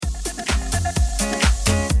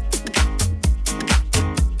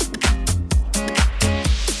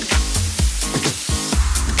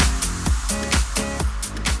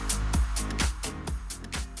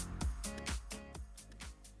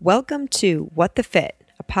Welcome to What the Fit,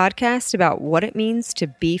 a podcast about what it means to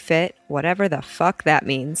be fit, whatever the fuck that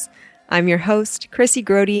means. I'm your host, Chrissy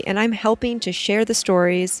Grody, and I'm helping to share the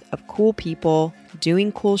stories of cool people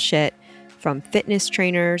doing cool shit, from fitness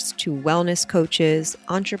trainers to wellness coaches,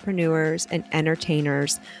 entrepreneurs, and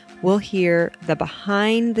entertainers. We'll hear the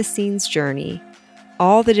behind-the-scenes journey,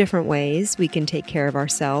 all the different ways we can take care of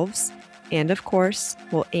ourselves, and of course,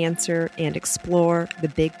 we'll answer and explore the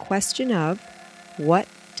big question of, what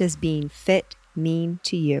does being fit mean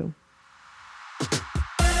to you?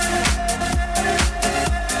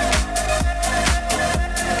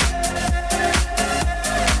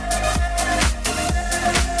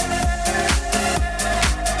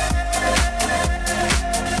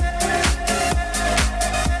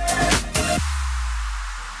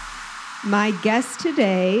 My guest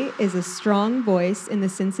today is a strong voice in the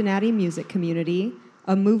Cincinnati music community,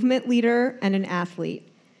 a movement leader, and an athlete.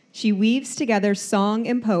 She weaves together song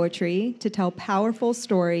and poetry to tell powerful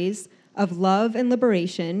stories of love and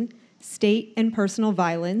liberation, state and personal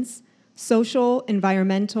violence, social,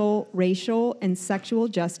 environmental, racial, and sexual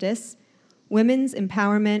justice, women's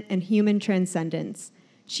empowerment, and human transcendence.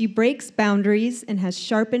 She breaks boundaries and has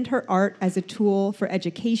sharpened her art as a tool for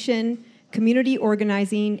education, community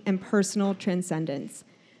organizing, and personal transcendence.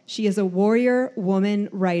 She is a warrior woman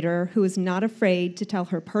writer who is not afraid to tell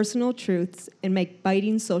her personal truths and make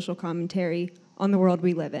biting social commentary on the world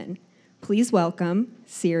we live in. Please welcome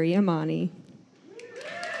Siri Amani.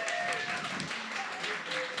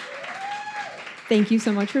 Thank you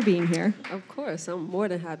so much for being here. Of course, I'm more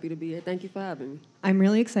than happy to be here. Thank you for having me. I'm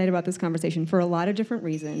really excited about this conversation for a lot of different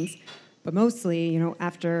reasons, but mostly,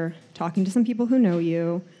 after talking to some people who know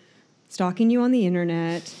you, stalking you on the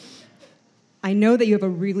internet, I know that you have a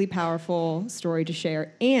really powerful story to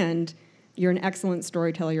share, and you're an excellent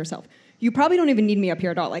storyteller yourself. You probably don't even need me up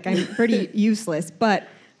here at all. I'm pretty useless, but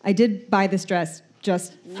I did buy this dress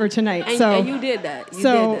just for tonight. And you did that.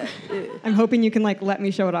 Yeah. I'm hoping you can let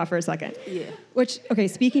me show it off for a second. Yeah. Okay,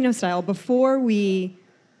 speaking of style, before we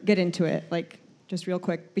get into it, just real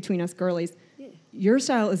quick, between us girlies, your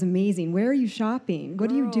style is amazing. Where are you shopping?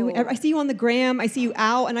 What are you doing? I see you on the gram. I see you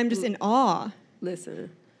out, and I'm just in awe.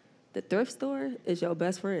 Listen, the thrift store is your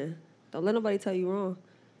best friend. Don't let nobody tell you wrong.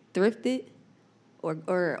 Thrifted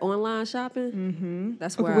or online shopping,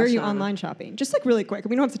 that's where Where are you online shopping? Just really quick.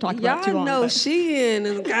 We don't have to talk about it too long. Y'all know Shein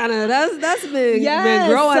is kind of, that's been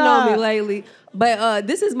growing on me lately. But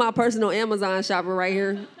this is my personal Amazon shopper right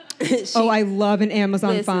here. I love an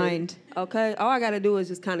Amazon find. Okay, all I got to do is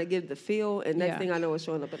just kind of give the feel, and next thing I know, it's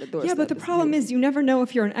showing up at the doorstep. Yeah, but the problem is you never know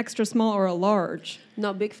if you're an extra small or a large.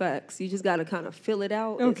 No, big facts. You just got to kind of fill it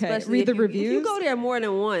out. Okay, read the reviews. If you go there more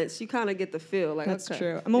than once, you kind of get the feel. That's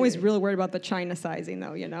true. I'm always really worried about the China sizing,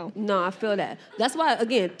 though, No, I feel that. That's why,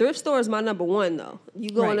 again, thrift store is my number one, though. You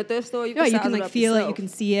go in the thrift store, you can size it up feel yourself. it, you can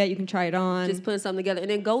see it, you can try it on. Just putting something together. And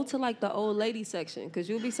then go to, the old lady section, because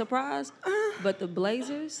you'll be surprised. But the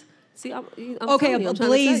blazers... See, I'm okay, you, a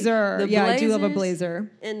blazer. I do love a blazer.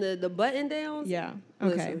 And the button downs. Yeah.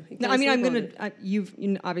 Okay.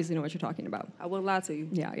 You obviously know what you're talking about. I wouldn't lie to you.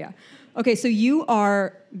 Yeah. Okay, so you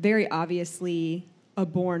are very obviously a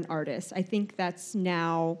born artist. I think that's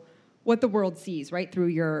now what the world sees, right? Through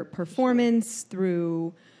your performance,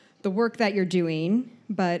 through the work that you're doing.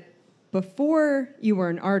 But before you were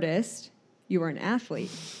an artist, you were an athlete.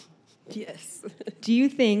 Yes. Do you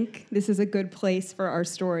think this is a good place for our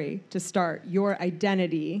story to start, your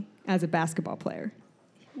identity as a basketball player?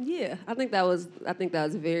 Yeah, I think that was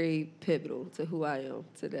very pivotal to who I am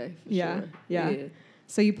today. For sure. Yeah.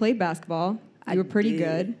 So you played basketball. You were pretty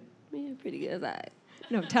good. Yeah, pretty good.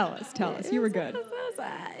 No, tell us. You were good.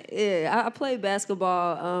 Yeah, I played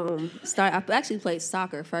basketball. I actually played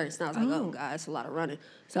soccer first, and I was like, oh God, it's a lot of running.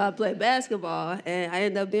 So I played basketball, and I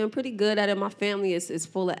ended up being pretty good at it. My family is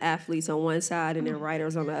full of athletes on one side and then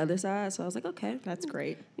writers on the other side. So I was like, okay. That's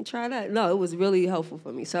great. You try that. No, it was really helpful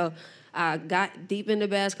for me. So I got deep into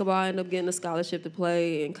basketball. I ended up getting a scholarship to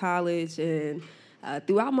play in college, and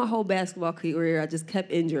throughout my whole basketball career, I just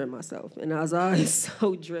kept injuring myself, and I was always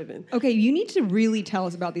so driven. Okay, you need to really tell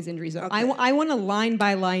us about these injuries. Okay. I want a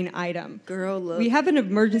line-by-line item. Girl, look. We have an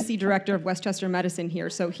emergency director of Westchester Medicine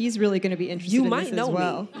here, so he's really going to be interested in this as well. You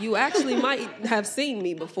might know me. You actually might have seen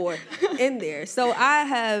me before in there. So I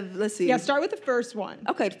have, let's see. Yeah, start with the first one.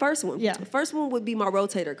 Okay, the first one. Yeah. The first one would be my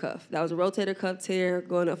rotator cuff. That was a rotator cuff tear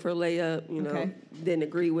going up for a layup, didn't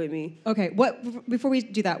agree with me. Okay, before we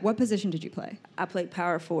do that, what position did you play? I played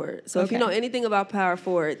power forward. So if Okay. you know anything about power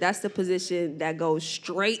forward, that's the position that goes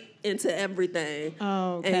straight into everything.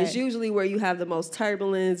 Oh, okay. And it's usually where you have the most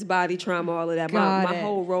turbulence, body trauma, all of that. Got My it.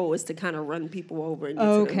 whole role is to kind of run people over and get to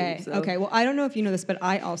the Okay. hoop, so. Okay. Well, I don't know if you know this, but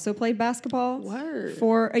I also played basketball Word.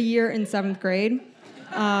 for a year in 7th grade.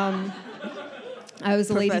 I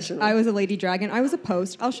was a lady. Professional. I was a lady dragon. I was a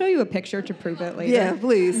post. I'll show you a picture to prove it later. Yeah,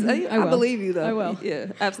 please. I I will. believe you, though. I will. Yeah,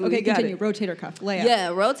 absolutely. Okay, You got continue. it. Rotator cuff. Layup. Yeah,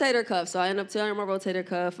 rotator cuff. So I ended up tearing my rotator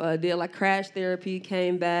cuff. Did like crash therapy.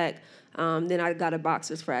 Came back. Then I got a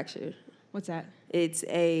boxer's fracture. What's that? It's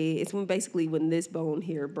when this bone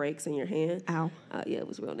here breaks in your hand. Ow. Yeah, it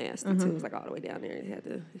was real nasty too. It was like all the way down there. It had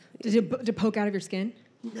to. Did it poke out of your skin?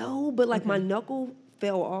 No, but like my knuckle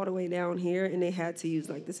fell all the way down here, and they had to use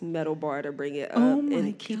like this metal bar to bring it up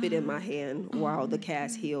and keep it in my hand while the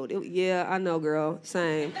cast healed. Yeah, I know, girl.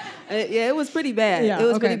 Same. Yeah, it was pretty bad. Yeah, it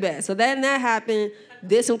was okay. pretty bad. So then that happened.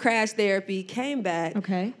 Did some crash therapy. Came back.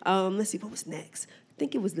 Okay. Let's see what was next. I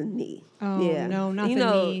think it was the knee. Oh, yeah. no, not you the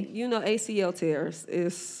know, knee. You know, ACL tears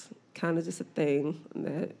is kind of just a thing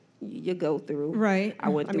that you go through. Right. I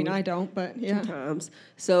went through. I don't, but yeah. 2 times.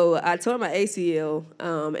 So I tore my ACL,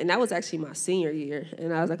 and that was actually my senior year.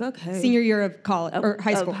 And I was like, okay. Senior year of college or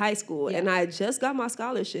high school. Of high school. Yeah. And I just got my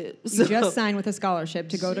scholarship. You just signed with a scholarship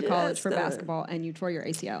to go to college Just for done. basketball, and you tore your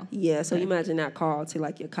ACL. Yeah, so you imagine that call to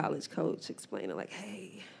like your college coach explaining like,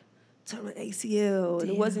 hey, tore my ACL. And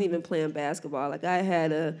it wasn't even playing basketball. Like I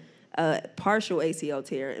had a partial ACL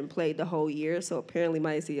tear and played the whole year. So apparently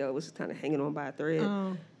my ACL was just kind of hanging on by a thread.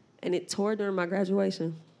 Oh. And it tore during my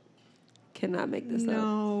graduation. Cannot make this up.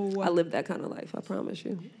 No. I lived that kind of life, I promise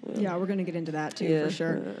you. Yeah, we're gonna get into that too Yeah, for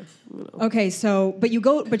sure. you know. Okay, so but you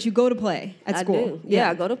go to play at school. I do.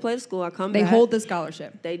 Yeah, I go to play to school. I come They back. hold the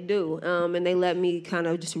scholarship. They do. And they let me kind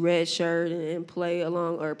of just red shirt and play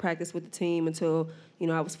along or practice with the team until, you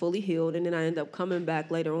know, I was fully healed. And then I ended up coming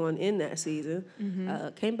back later on in that season.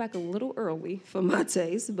 Came back a little early for my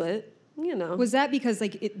taste, but, you know. Was that because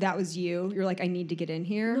that was you? You're like, I need to get in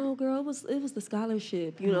here. No, girl, it was the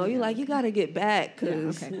scholarship. You know, you're like, you got to get back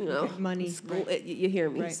because, okay, you know, okay. Money, school, right. you hear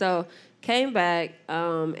me. Right. So came back,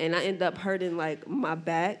 and I ended up hurting like my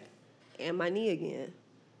back and my knee again.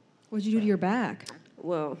 What'd you do to your back?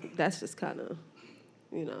 Well, that's just kind of,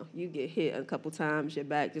 you know, you get hit a couple times, your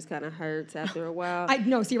back just kind of hurts after a while. I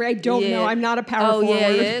don't Yeah. know. I'm not a power forward. Yeah,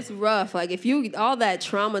 it's rough. Like if you all that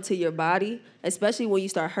trauma to your body, especially when you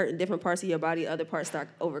start hurting different parts of your body, other parts start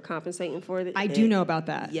overcompensating for it. I do know about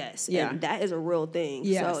that. Yes, Yeah. and that is a real thing.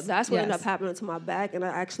 Yes, So that's what ended yes. up happening to my back, and I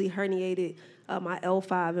actually herniated my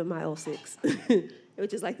L5 and my L6,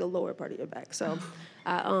 which is like the lower part of your back. So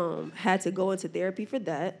I had to go into therapy for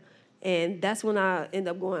that. And that's when I ended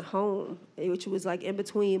up going home, which was like in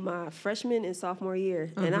between my freshman and sophomore year.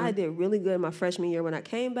 And I did really good my freshman year when I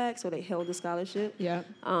came back, so they held the scholarship. Yeah.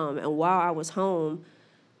 And while I was home,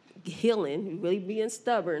 healing, really being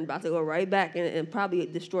stubborn, about to go right back and probably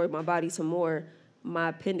destroy my body some more, my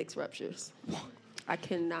appendix ruptures. I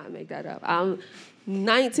cannot make that up. I'm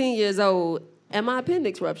 19 years old, and my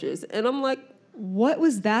appendix ruptures. And I'm like, What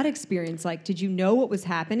was that experience like? Did you know what was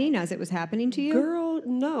happening as it was happening to you? girl,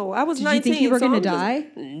 no. I was Did 19. you think you were so gonna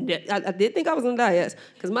I'm die? I did think I was going to die, yes.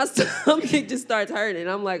 Because my stomach just starts hurting.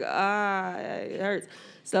 I'm like, it hurts.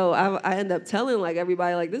 So I end up telling like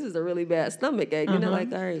everybody like this is a really bad stomach ache, and they're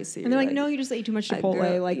like, all right, see. And they're like, no, you just ate too much Chipotle.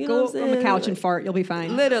 girl, Like, you know go what I'm on the saying? couch and fart. You'll be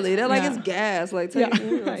fine. Literally, they're like, Yeah. it's gas. Like, take, Yeah,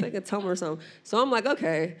 you know, right. take a tum or something. So I'm like,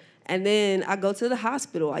 okay. And then I go to the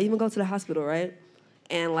hospital. I even go to the hospital, right?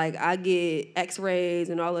 And like I get X-rays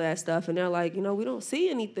and all of that stuff, and they're like, you know, we don't see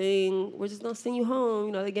anything. We're just gonna send you home.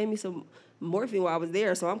 You know, they gave me some morphine while I was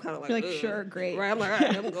there, so I'm kind of like, You're like, ugh. sure, great. Right? I'm like, all right,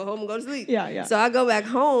 I'm gonna go home and go to sleep. Yeah, yeah. So I go back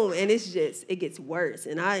home, and it gets worse,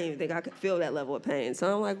 and I didn't even think I could feel that level of pain.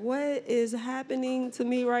 So I'm like, what is happening to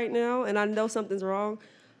me right now? And I know something's wrong.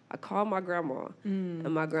 I call my grandma,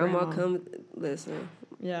 and my grandma comes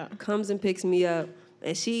and picks me up,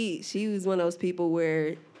 and she was one of those people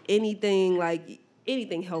where anything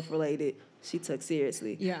health related she took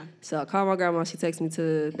seriously. Yeah. So I call my grandma, she takes me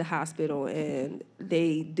to the hospital, and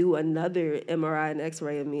they do another MRI and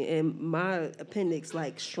X-ray of me, and my appendix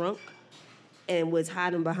like shrunk and was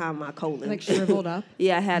hiding behind my colon. Like shriveled up?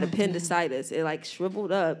 Yeah, I had appendicitis. It like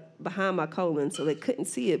shriveled up behind my colon, so they couldn't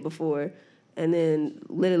see it before. And then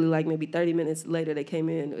literally like maybe 30 minutes later, they came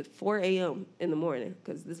in at 4 a.m. in the morning,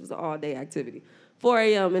 because this was an all-day activity. 4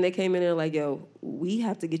 a.m. and they came in there like, yo, we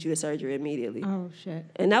have to get you to surgery immediately. Oh, shit.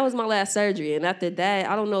 And that was my last surgery. And after that,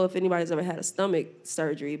 I don't know if anybody's ever had a stomach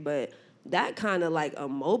surgery, but that kind of like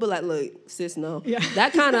look, sis, no. Yeah.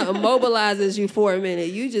 That kind of immobilizes you for a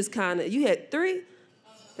minute. You just kind of, you had 3,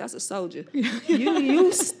 that's a soldier.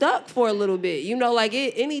 You stuck for a little bit. You know, like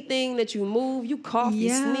anything that you move, you cough, you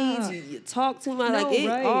sneeze, you talk too much. No, like it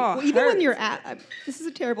right. all Well, even hurts. when your this is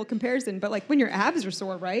a terrible comparison, but like when your abs are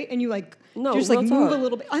sore, right? And you like No, just like real move talk. a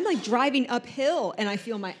little bit. I'm like driving uphill and I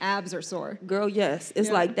feel my abs are sore. Girl, yes, it's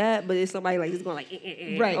Yeah. like that, but it's somebody like it's going like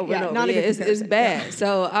Right, over yeah, and over. not a good it's comparison. bad. Yeah.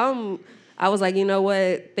 So I was like, you know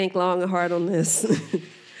what? Think long and hard on this.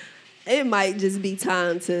 It might just be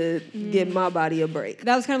time to give my body a break.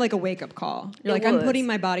 That was kind of like a wake up call. You're It like, I'm was. putting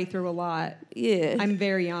my body through a lot. Yeah. I'm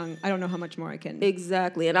very young. I don't know how much more I can.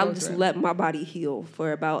 Exactly. And I Go just through. let my body heal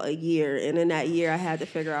for about a year. And in that year, I had to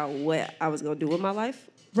figure out what I was going to do with my life.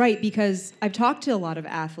 Right, because I've talked to a lot of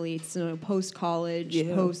athletes, post college,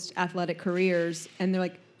 Yeah. post athletic careers, and they're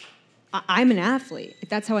like, I'm an athlete. Like,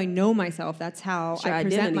 that's how I know myself. That's how It's your I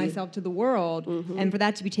present identity. myself to the world. And for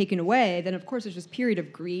that to be taken away, then of course there's this period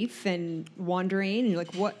of grief and wandering. And you're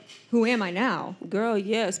like, what? Who am I now? Girl,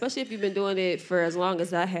 yeah, especially if you've been doing it for as long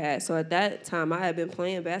as I had. So at that time, I had been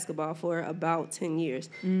playing basketball for about 10 years.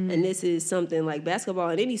 And this is something like basketball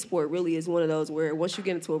in any sport really is one of those where once you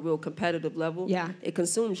get into a real competitive level, Yeah. it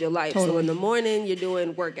consumes your life. So Totally. in the morning, you're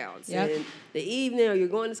doing workouts. Yep. And the evening, or you're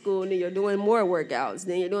going to school, and then you're doing more workouts.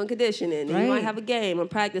 Then you're doing conditioning. Then you might Right. have a game or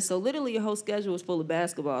practice. So literally your whole schedule is full of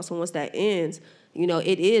basketball. So once that ends, you know,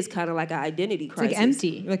 it is kind of like an identity It's crisis. like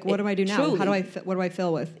empty. Like, what do I do now? Truly. How do what do I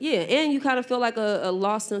fill with? Yeah, and you kind of feel like a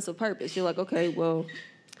lost sense of purpose. You're like, okay, well,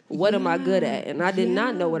 what am I good at? And I did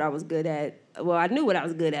not know what I was good at. Well, I knew what I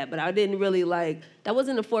was good at, but I didn't really that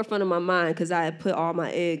wasn't the forefront of my mind because I had put all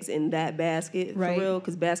my eggs in that basket Right. for real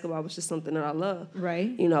because basketball was just something that I love.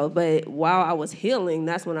 Right. You know, but while I was healing,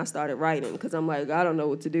 that's when I started writing because I'm like, I don't know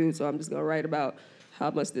what to do, so I'm just going to write about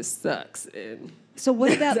how much this sucks. And So what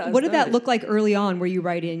did That's that how I what did that started. look like early on? Were you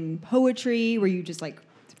writing poetry? Were you just like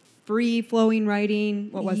free flowing writing?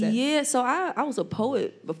 What was it? Yeah, so I was a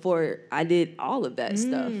poet before I did all of that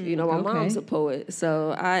stuff. You know, my okay. mom's a poet,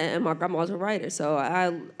 so and my grandma was a writer, so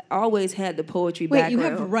I always had the poetry Wait, background. you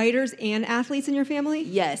have writers and athletes in your family?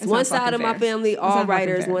 Yes, That's one not side fucking of my fair. family That's all not fucking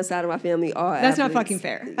writers, fair. one side of my family all That's not athletes. fucking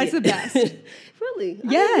fair. That's Yeah. the best. Really?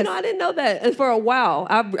 Yes. I didn't know that. And for a while,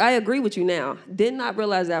 I agree with you now. Did not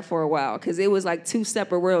realize that for a while because it was like two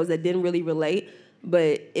separate worlds that didn't really relate,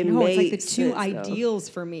 but it No, made it's like the two sense, though. ideals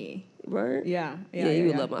for me. Word? Yeah. You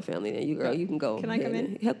would love my family then. You girl, you can go. Can I come ahead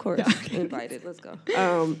in? and- of course. Yeah, okay. Invited. Let's go.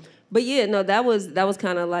 But yeah, no, that was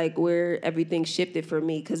kind of like where everything shifted for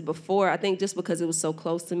me. Because before, I think just because it was so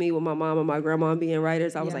close to me with my mom and my grandma being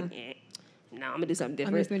writers, I was Yeah. like, no, I'm gonna do something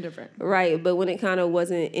I'm different. just doing different. Right, but when it kind of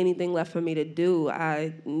wasn't anything left for me to do,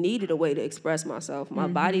 I needed a way to express myself. My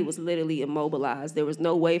body was literally immobilized. There was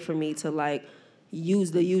no way for me to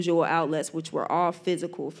use the usual outlets, which were all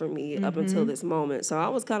physical for me up until this moment. So I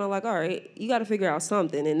was kind of like, all right, you got to figure out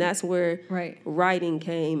something. And that's where Right. writing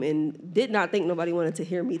came, and did not think nobody wanted to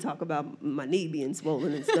hear me talk about my knee being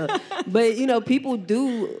swollen and stuff. But, you know, people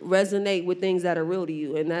do resonate with things that are real to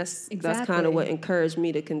you. And that's kind Exactly. of what encouraged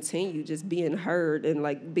me to continue just being heard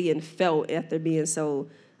and being felt after being so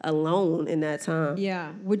alone in that time.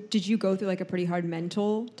 Yeah. Did you go through like a pretty hard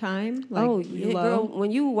mental time? Oh, Were you yeah, low? girl.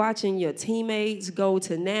 When you watching your teammates go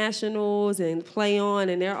to nationals and play on,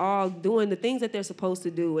 and they're all doing the things that they're supposed to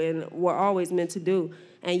do and were always meant to do,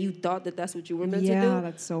 and you thought that that's what you were meant to do. Yeah,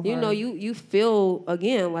 that's so You know, hard. you feel,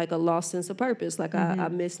 again, like a lost sense of purpose. Like I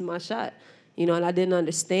missed my shot. You know, and I didn't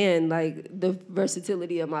understand the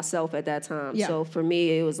versatility of myself at that time. Yeah. So for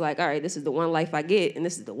me, it was like, all right, this is the one life I get, and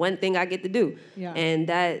this is the one thing I get to do. Yeah. And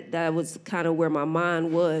that was kind of where my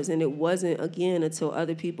mind was, and it wasn't again until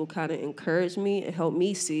other people kind of encouraged me and helped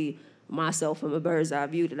me see myself from a bird's eye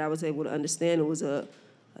view that I was able to understand it was a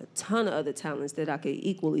ton of other talents that I could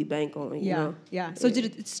equally bank on. You know? Yeah. So did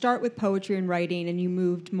it start with poetry and writing, and you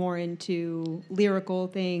moved more into lyrical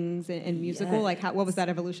things and musical? Yes. Like, what was that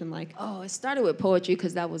evolution like? Oh, it started with poetry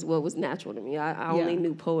because that was what was natural to me. I only Yeah.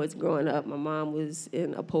 knew poets growing up. My mom was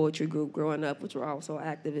in a poetry group growing up, which were also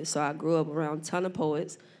activists. So I grew up around a ton of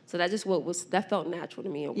poets. So that just that felt natural to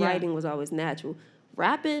me. And Yeah. writing was always natural.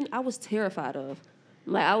 Rapping, I was terrified of.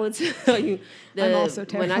 Like I would tell you, I'm also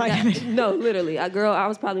when I terrified of it. no, literally, girl, I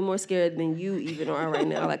was probably more scared than you even are right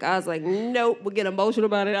now. Like I was like, nope, we'll get emotional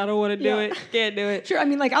about it. I don't want to do Yeah. it. Can't do it. Sure. I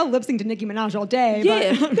mean, like, I'll lip sync to Nicki Minaj all day.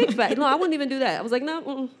 Yeah, But big fact. No, I wouldn't even do that. I was like,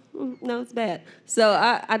 no, no, it's bad. So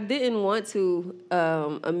I didn't want to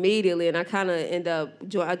immediately, and I kind of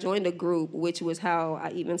I joined a group, which was how I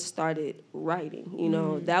even started writing. You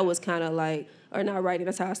know, that was kind of like, or not writing,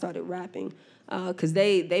 that's how I started rapping. Because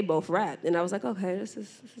they both rapped, and I was like, okay, this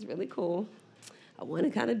is really cool. I want to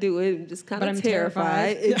kind of do it. I'm just kind But of I'm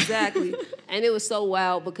terrified. terrified. Exactly. And it was so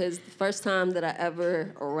wild because the first time that I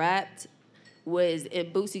ever rapped, was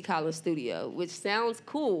in Boosie Collins' studio, which sounds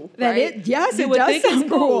cool, That right? is, yes, You it would does think it's sound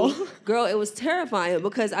cool. Girl, it was terrifying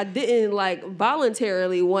because I didn't like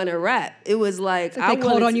voluntarily want to rap. It was like, They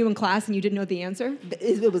called on you in class and you didn't know the answer?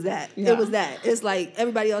 It was that. Yeah. It was that. It's like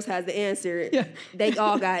everybody else has the answer. Yeah. They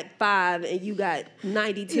all got 5 and you got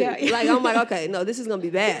 92. Yeah. Like, I'm like, okay, no, this is going to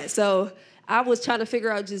be bad. So I was trying to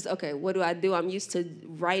figure out just, okay, what do I do? I'm used to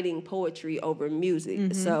writing poetry over music.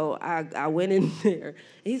 Mm-hmm. So I went in there. And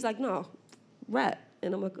he's like, no, rap.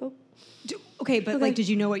 And I'm like, oh. Okay, but like, did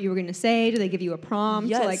you know what you were going to say? Did they give you a prompt?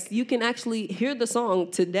 Yes, Like, you can actually hear the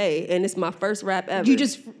song today, and it's my first rap ever. you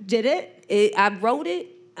just did it? I wrote it.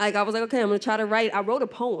 Like, I was like, okay, I'm going to try to write. I wrote a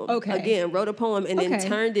poem. Okay. Again, wrote a poem and then Okay.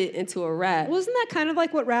 turned it into a rap. Well, isn't that kind of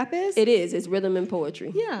like what rap is? It is. It's rhythm and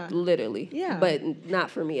poetry. Yeah. Literally. Yeah. But not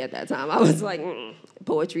for me at that time. I was like,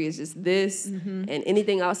 poetry is just this. Mm-hmm. And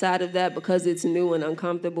anything outside of that, because it's new and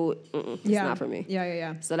uncomfortable, it's not for me.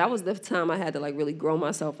 Yeah. So that was the time I had to like really grow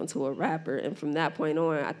myself into a rapper. And from that point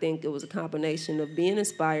on, I think it was a combination of being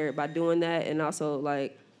inspired by doing that and also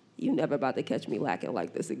like, you never about to catch me lacking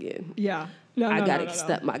like this again. Yeah. No, I got to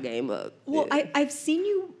step my game up. Well, Yeah. I've seen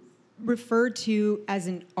you referred to as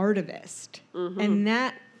an artivist. Mm-hmm. And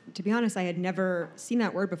that, to be honest, I had never seen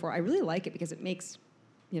that word before. I really like it because it makes,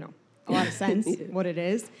 a lot of sense Yeah. what it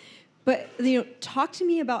is. But, talk to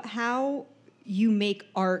me about how you make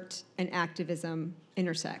art and activism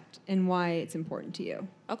intersect and why it's important to you.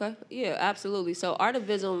 Okay, yeah, absolutely. So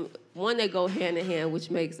artivism, one, they go hand in hand, which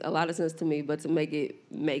makes a lot of sense to me, but to make it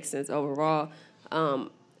make sense overall,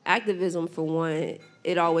 activism, for one,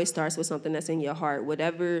 it always starts with something that's in your heart.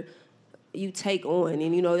 Whatever you take on,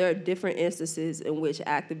 and there are different instances in which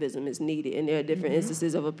activism is needed, and there are different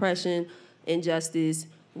instances of oppression, injustice,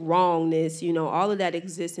 wrongness, all of that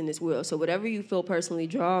exists in this world. So whatever you feel personally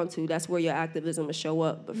drawn to, that's where your activism will show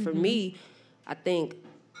up. But for me, I think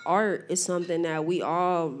art is something that we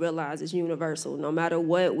all realize is universal. No matter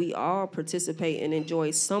what, we all participate and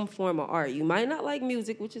enjoy some form of art. You might not like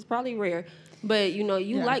music, which is probably rare, but you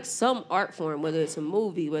like some art form, whether it's a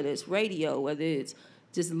movie, whether it's radio, whether it's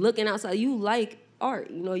just looking outside. You like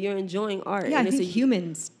art. You're enjoying art. Yeah, and I think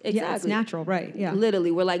humans, it's Exactly. natural, right? Yeah.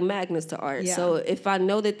 Literally, we're like magnets to art. Yeah. So if I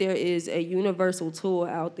know that there is a universal tool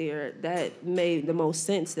out there that made the most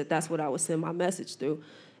sense, that's what I would send my message through.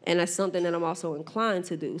 And that's something that I'm also inclined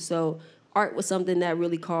to do. So art was something that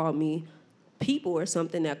really called me. People are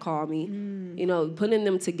something that called me. Putting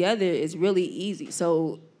them together is really easy.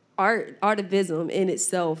 So artivism in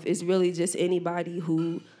itself is really just anybody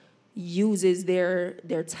who uses their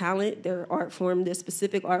talent, their art form, their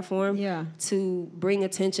specific art form, to bring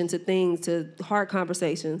attention to things, to hard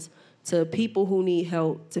conversations, to people who need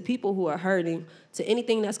help, to people who are hurting, to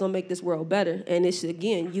anything that's going to make this world better. And it's,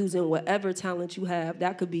 again, using whatever talent you have.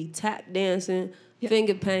 That could be tap dancing,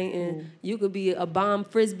 finger painting. You could be a bomb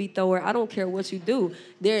frisbee thrower. I don't care what you do.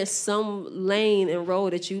 There is some lane and role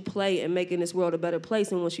that you play in making this world a better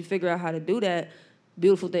place. And once you figure out how to do that,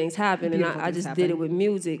 beautiful things happen. And I just did it with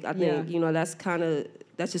music. I think,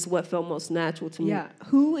 that's just what felt most natural to me. Yeah.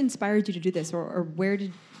 Who inspired you to do this, or where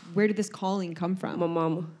did this calling come from? My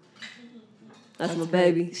mama. That's my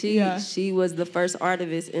great. baby. She was the first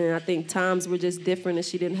artivist, and I think times were just different, and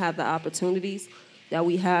she didn't have the opportunities that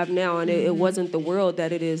we have now, and it wasn't the world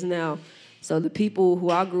that it is now. So the people who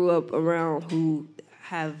I grew up around who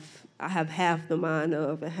I have half the mind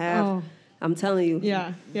of, and half, I'm telling you,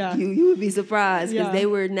 you would be surprised, because they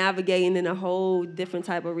were navigating in a whole different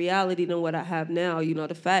type of reality than what I have now.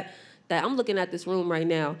 The fact that I'm looking at this room right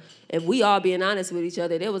now, if we all being honest with each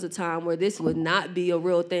other, there was a time where this would not be a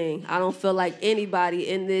real thing. I don't feel like anybody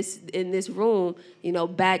in this room,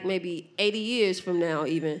 back maybe 80 years from now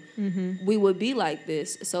even, we would be like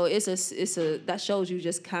this. So it's a that shows you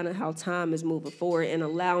just kind of how time is moving forward and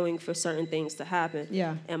allowing for certain things to happen.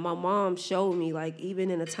 Yeah. And my mom showed me, like,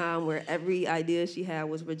 even in a time where every idea she had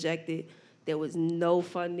was rejected, there was no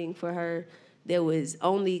funding for her, there was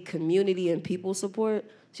only community and people support.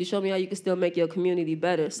 She showed me how you can still make your community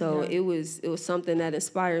better. So it was something that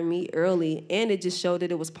inspired me early, and it just showed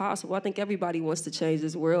that it was possible. I think everybody wants to change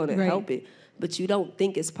this world and help it, but you don't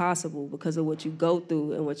think it's possible because of what you go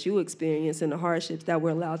through and what you experience and the hardships that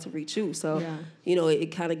we're allowed to reach you. So,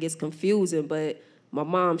 it kind of gets confusing, but my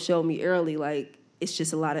mom showed me early, like, it's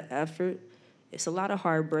just a lot of effort. It's a lot of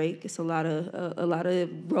heartbreak. It's a lot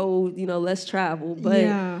of road, less travel,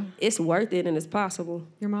 but it's worth it and it's possible.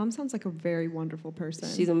 Your mom sounds like a very wonderful person.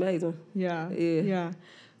 She's amazing. Yeah.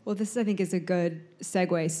 Well, this, I think, is a good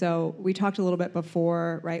segue. So we talked a little bit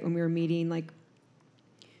before, right, when we were meeting, like,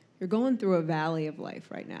 you're going through a valley of life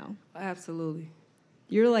right now. Absolutely.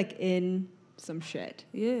 You're, like, in some shit.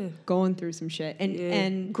 Yeah. Going through some shit.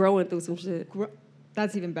 And growing through some shit.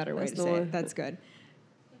 That's even better way That's to the say one. it. That's good.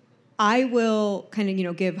 I will kind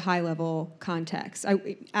of, give high-level context.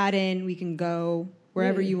 We can go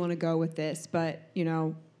wherever you want to go with this, but,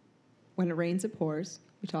 when it rains, it pours.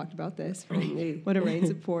 We talked about this, right? When it rains,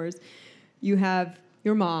 it pours. You have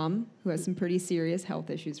your mom, who has some pretty serious health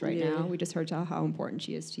issues right now. We just heard how important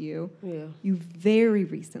she is to you. Yeah. You very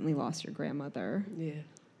recently lost your grandmother. Yeah.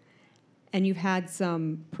 And you've had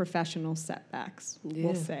some professional setbacks,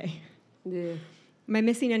 we'll say. Yeah. Am I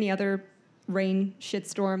missing any other rain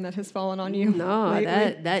shitstorm that has fallen on you? No,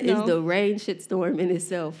 lately? that No? is the rain shitstorm in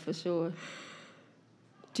itself, for sure.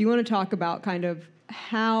 Do you want to talk about kind of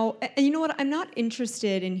how, and you know what, I'm not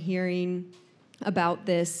interested in hearing about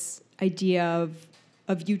this idea of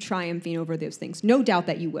you triumphing over those things. No doubt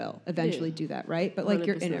that you will eventually do that, right? But like 100%.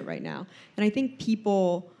 You're in it right now. And I think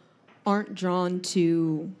people aren't drawn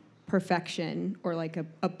to perfection or like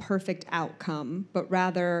a perfect outcome, but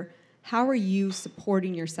rather, how are you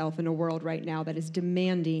supporting yourself in a world right now that is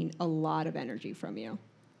demanding a lot of energy from you?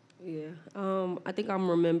 Yeah, I think I'm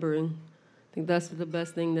remembering. I think that's the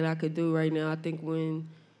best thing that I could do right now. I think when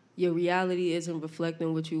your reality isn't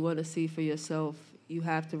reflecting what you want to see for yourself, you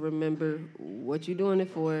have to remember what you're doing it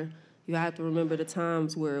for. You have to remember the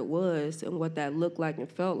times where it was and what that looked like and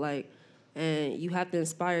felt like. And you have to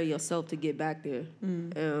inspire yourself to get back there.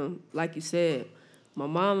 Like you said, my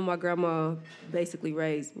mom and my grandma basically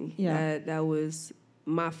raised me. Yeah. That was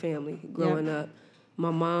my family growing up.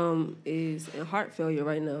 My mom is in heart failure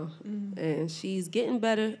right now, and she's getting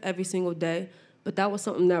better every single day. But that was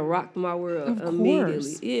something that rocked my world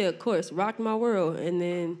immediately. Yeah, of course, rocked my world. And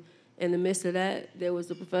then in the midst of that, there was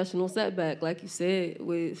the professional setback, like you said,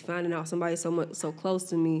 with finding out somebody so close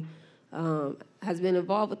to me has been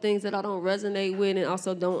involved with things that I don't resonate with and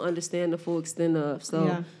also don't understand the full extent of.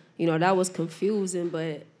 So, that was confusing,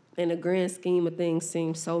 but in the grand scheme of things,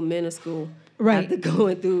 seemed so minuscule. Right. After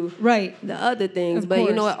going through the other things. But,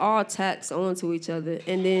 it all tacks onto each other.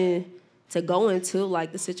 And then to go into,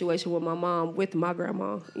 like, the situation with my mom, with my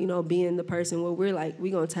grandma, being the person where we're like,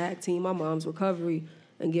 we're going to tag team my mom's recovery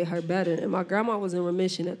and get her better. And my grandma was in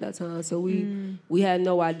remission at that time, so we had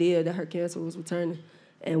no idea that her cancer was returning.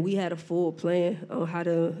 And we had a full plan on how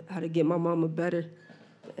to get my mama better.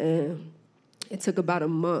 And it took about a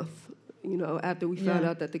month, after we found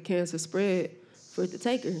out that the cancer spread, for it to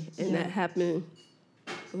take her. And that happened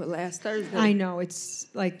last Thursday. I know. It's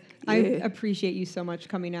like, I appreciate you so much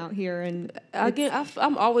coming out here. And again,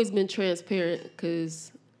 I've always been transparent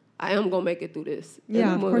because I am going to make it through this.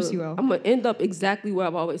 Yeah, of course you will. I'm going to end up exactly where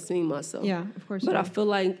I've always seen myself. Yeah, of course But I feel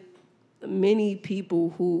like many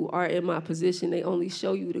people who are in my position, they only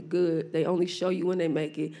show you the good. They only show you when they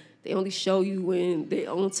make it. They only show you when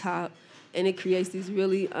they're on top. And it creates these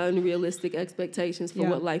really unrealistic expectations for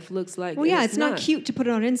what life looks like. Well, it's not cute to put it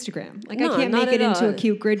on Instagram. Like, no, I can't make it into a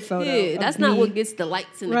cute grid photo. Yeah, that's not what gets the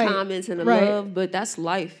likes and the comments and the love, but that's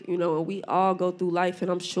life, and we all go through life. And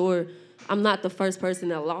I'm sure I'm not the first person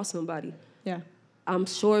that lost somebody. Yeah. I'm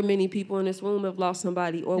sure many people in this room have lost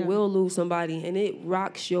somebody or will lose somebody, and it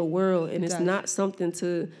rocks your world. And it's not something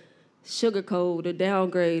to sugarcoat or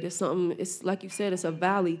downgrade or something. It's like you said, it's a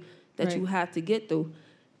valley that you have to get through.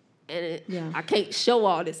 And I can't show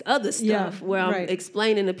all this other stuff where I'm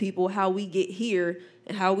explaining to people how we get here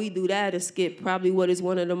and how we do that and skip probably what is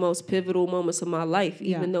one of the most pivotal moments of my life,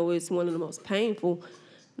 even though it's one of the most painful.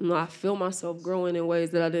 I feel myself growing in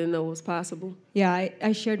ways that I didn't know was possible. Yeah,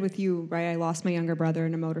 I shared with you, right? I lost my younger brother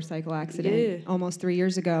in a motorcycle accident almost 3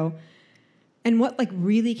 years ago. And what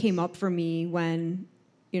really came up for me when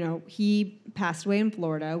he passed away in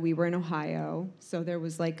Florida. We were in Ohio. So there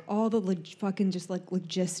was all the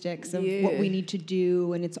logistics of what we need to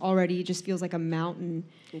do. And it's already just feels like a mountain.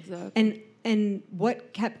 Exactly. And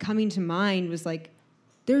what kept coming to mind was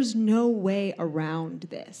there's no way around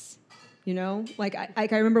this. I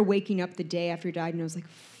remember waking up the day after he died and I was like,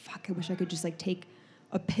 fuck, I wish I could just take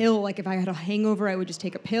a pill. If I had a hangover, I would just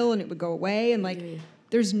take a pill and it would go away. And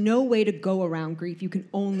there's no way to go around grief. You can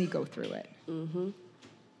only go through it. Mm-hmm.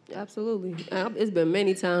 Absolutely. It's been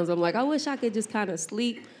many times I'm like, I wish I could just kind of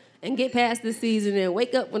sleep and get past this season and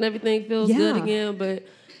wake up when everything feels good again. But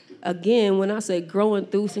again, when I say growing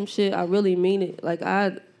through some shit, I really mean it.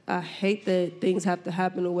 I hate that things have to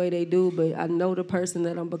happen the way they do, but I know the person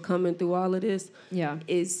that I'm becoming through all of this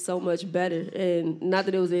is so much better. And not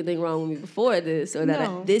that there was anything wrong with me before this or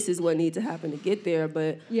that this is what needs to happen to get there,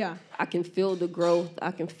 but I can feel the growth.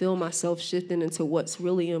 I can feel myself shifting into what's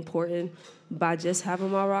really important by just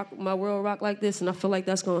having my world rock like this. And I feel like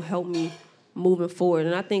that's going to help me moving forward.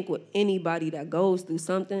 And I think with anybody that goes through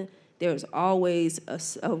something, there's always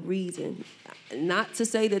a reason. Not to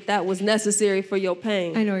say that was necessary for your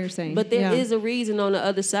pain. I know what you're saying. But there is a reason on the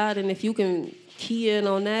other side, and if you can key in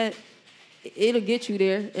on that, it'll get you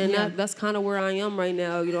there. And that's kind of where I am right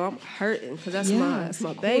now. You know, I'm hurting because that's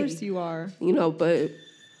my baby. Of course you are. You know, but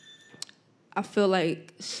I feel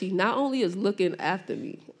like she not only is looking after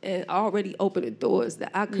me and already opening doors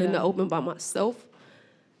that I couldn't have opened by myself,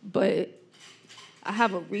 but I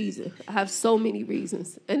have a reason. I have so many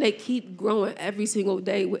reasons. And they keep growing every single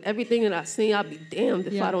day. With everything that I've seen, I'll be damned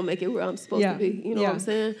if I don't make it where I'm supposed to be. You know what I'm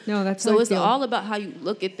saying? No, that's so it's all about how you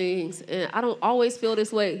look at things. And I don't always feel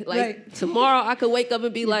this way. Like tomorrow I could wake up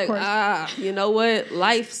and be like, you know what?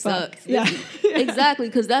 Life sucks. Yeah. Exactly,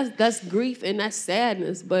 because that's grief and that's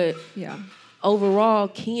sadness. But overall,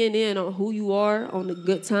 keying in on who you are, on the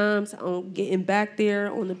good times, on getting back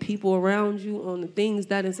there, on the people around you, on the things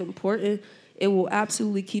that is important, it will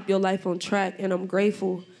absolutely keep your life on track. And I'm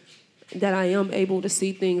grateful that I am able to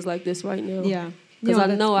see things like this right now. Yeah. Because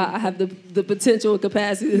I know I have the potential and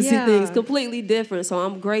capacity to see things completely different. So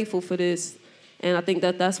I'm grateful for this. And I think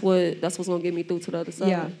that's what's going to get me through to the other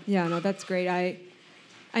side. Yeah, no, that's great.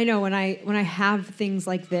 I know when I have things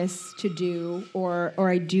like this to do or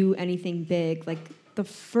I do anything big, like the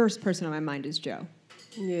first person on my mind is Joe.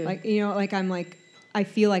 Yeah. Like, you know, like I'm like, I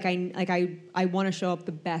feel like I want to show up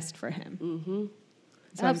the best for him. Mm-hmm.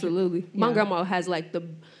 So absolutely. My grandma has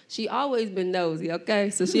she always been nosy, okay?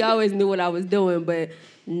 So she always knew what I was doing, but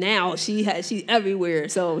now she's everywhere,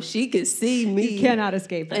 so she can see me. You cannot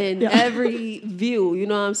escape it. In every view, you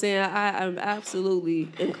know what I'm saying? I'm absolutely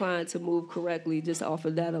inclined to move correctly just off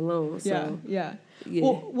of that alone. So, yeah.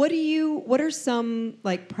 Well, what are some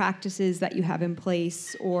like practices that you have in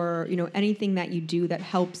place or, you know, anything that you do that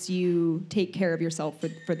helps you take care of yourself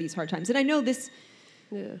for these hard times? And I know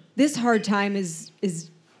this hard time is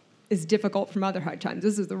difficult from other hard times.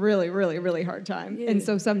 This is a really, really, really hard time. Yeah. And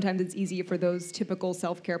so sometimes it's easy for those typical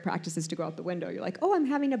self-care practices to go out the window. You're like, oh, I'm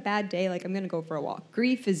having a bad day. Like, I'm going to go for a walk.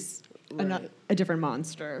 Grief is a different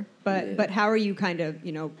monster. But how are you kind of,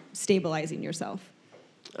 you know, stabilizing yourself?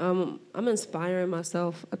 I'm inspiring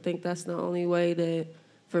myself. I think that's the only way that,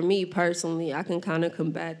 for me personally, I can kind of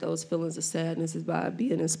combat those feelings of sadness is by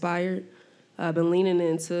being inspired. I've been leaning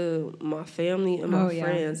into my family and my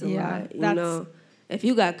friends a lot. You know, if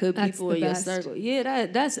you got good people in your circle,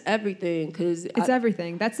 that's everything. Cause it's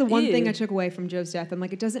everything. That's the one thing I took away from Joe's death. I'm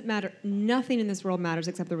like, it doesn't matter. Nothing in this world matters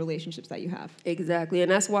except the relationships that you have. Exactly, and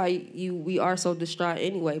that's why we are so distraught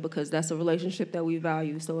anyway, because that's a relationship that we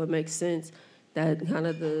value. So it makes sense that kind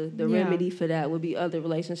of the remedy for that would be other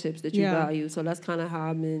relationships that you value. So that's kind of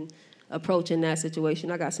how I've been approaching that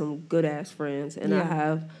situation. I got some good ass friends, and I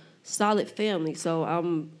have solid family.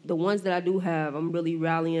 So the ones that I do have, I'm really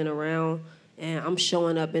rallying around. And I'm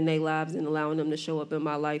showing up in their lives and allowing them to show up in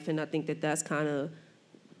my life. And I think that's kind of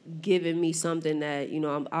giving me something that, you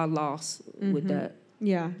know, I lost with that.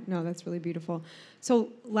 Yeah, no, that's really beautiful. So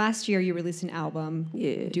last year you released an album,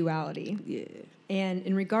 Duality. Yeah. And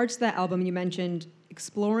in regards to that album, you mentioned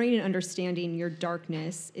exploring and understanding your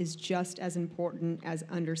darkness is just as important as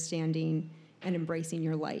understanding and embracing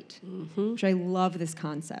your light, which I love this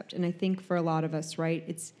concept. And I think for a lot of us, right,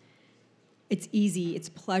 it's easy, it's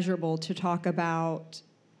pleasurable to talk about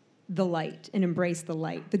the light and embrace the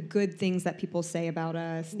light, the good things that people say about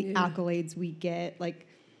us, the accolades we get. Like,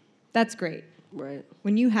 that's great. Right.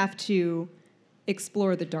 When you have to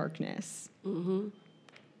explore the darkness,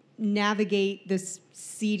 navigate this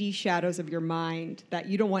seedy shadows of your mind that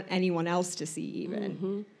you don't want anyone else to see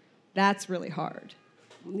even, that's really hard.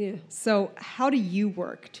 Yeah. So how do you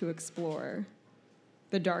work to explore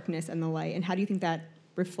the darkness and the light, and how do you think that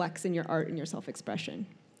reflects in your art and your self-expression?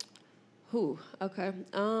 Okay.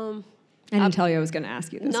 I didn't tell you I was going to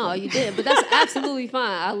ask you this. No, you did, but that's absolutely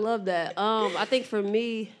fine. I love that. I think for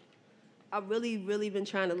me, I've really, really been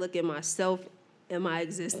trying to look at myself and my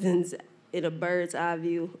existence in a bird's eye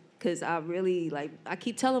view, because I really, I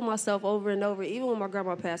keep telling myself over and over, even when my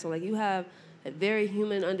grandma passed, I'm like, you have a very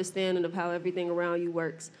human understanding of how everything around you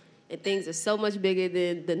works, and things are so much bigger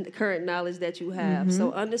than the current knowledge that you have.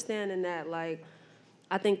 So understanding that,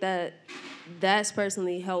 I think that's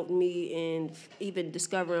personally helped me in even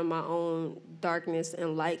discovering my own darkness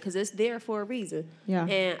and light, because it's there for a reason. Yeah.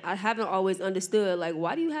 And I haven't always understood,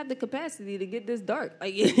 why do you have the capacity to get this dark?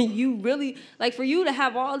 You really, for you to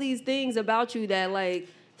have all these things about you that,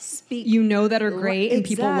 speak. You know that are great and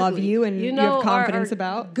people love you and you have confidence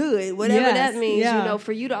about. Good, whatever that means. You know,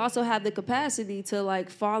 for you to also have the capacity to,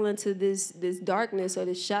 fall into this darkness or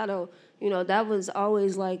this shadow, you know, that was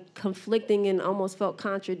always conflicting and almost felt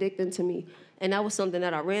contradicting to me. And that was something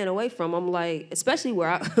that I ran away from. I'm like, especially where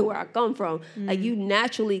I come from, like you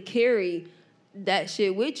naturally carry that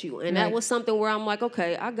shit with you. And that was something where I'm like,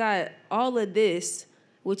 okay, I got all of this,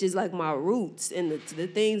 which is like my roots and the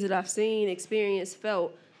things that I've seen, experienced,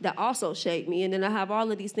 felt that also shaped me. And then I have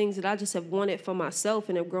all of these things that I just have wanted for myself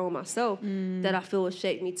and have grown myself that I feel have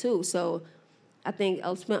shaped me too. So I think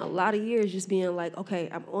I've spent a lot of years just being like, okay,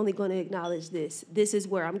 I'm only going to acknowledge this. This is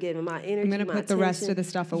where I'm giving my energy, I'm going to my put attention. The rest of the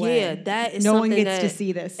stuff away. Yeah, that is no something one gets that, to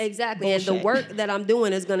see this. Exactly. Bullshit. And the work that I'm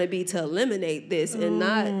doing is going to be to eliminate this and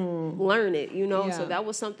not learn it, you know? Yeah. So that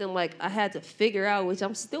was something like I had to figure out, which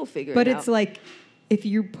I'm still figuring But out. it's like if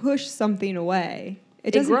you push something away,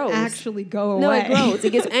 it doesn't grows. actually go away. No, it grows.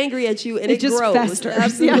 It gets angry at you and it just grows. festers.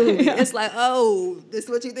 Absolutely. Yeah. It's like, oh, this is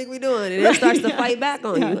what you think we're doing. And it starts to fight back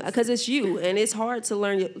on you because it's you. And it's hard to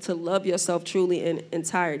learn to love yourself truly in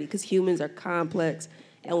entirety because humans are complex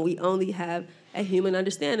and we only have a human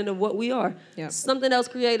understanding of what we are. Yep. Something else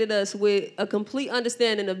created us with a complete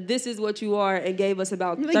understanding of this is what you are and gave us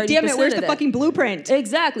about 30% Like, damn it, where's of the that. fucking blueprint?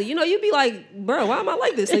 Exactly. You know, you'd be like, bro, why am I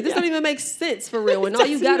like this? Like, this don't even make sense for real. And all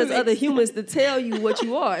you got is other humans to tell you what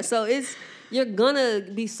you are. So you're gonna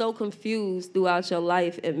be so confused throughout your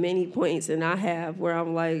life at many points. And I have where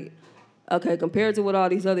I'm like, okay, compared to what all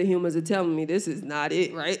these other humans are telling me, this is not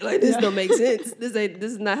it, right? Like, this don't make sense. This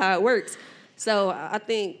is not how it works. So I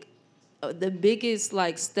think the biggest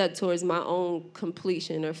like step towards my own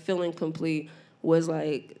completion or feeling complete was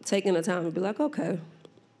like taking the time to be like, okay,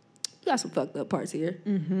 you got some fucked up parts here.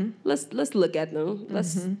 Mm-hmm. Let's look at them.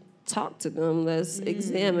 Let's talk to them. Let's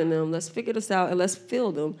examine them. Let's figure this out and let's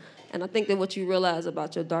feel them. And I think that what you realize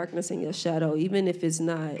about your darkness and your shadow, even if it's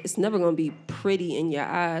never going to be pretty in your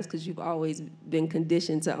eyes because you've always been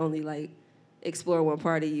conditioned to only like explore one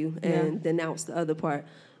part of you and denounce the other part.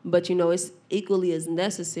 But, you know, it's equally as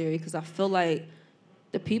necessary because I feel like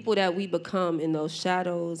the people that we become in those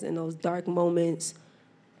shadows and those dark moments,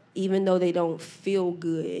 even though they don't feel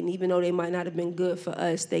good and even though they might not have been good for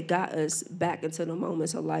us, they got us back into the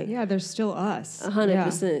moments of life. Yeah, they're still us.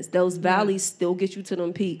 100%. Those valleys still get you to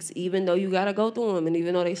them peaks. Even though you got to go through them and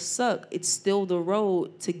even though they suck, it's still the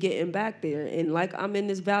road to getting back there. And like I'm in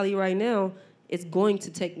this valley right now, it's going to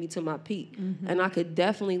take me to my peak. Mm-hmm. And I could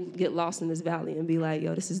definitely get lost in this valley and be like,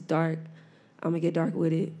 yo, this is dark. I'm going to get dark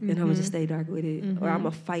with it, and I'm going to just stay dark with it. Or I'm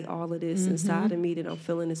going to fight all of this inside of me that I'm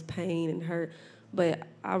feeling this pain and hurt. But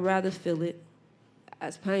I'd rather feel it,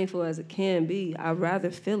 as painful as it can be, I'd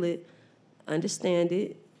rather feel it, understand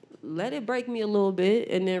it, let it break me a little bit,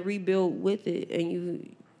 and then rebuild with it.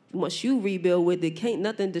 And once you rebuild with it, can't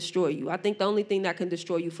nothing destroy you. I think the only thing that can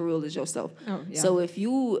destroy you for real is yourself. Oh, yeah. So if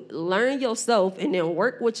you learn yourself and then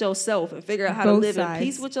work with yourself and figure out how to live in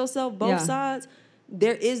peace with yourself, both sides,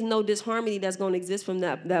 there is no disharmony that's going to exist from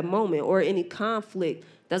that moment or any conflict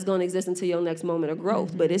that's going to exist until your next moment of growth.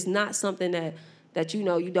 Mm-hmm. But it's not something that you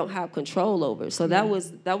know you don't have control over. So that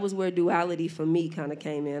was where duality for me kind of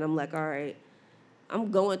came in. I'm like, all right, I'm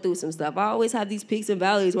going through some stuff. I always have these peaks and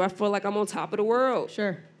valleys where I feel like I'm on top of the world.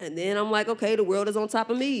 Sure. And then I'm like, okay, the world is on top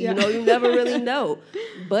of me. Yeah. You know, you never really know.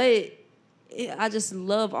 But I just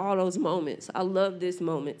love all those moments. I love this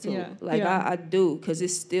moment too. Yeah. Like I do, because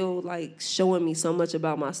it's still like showing me so much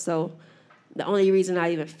about myself. The only reason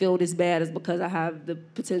I even feel this bad is because I have the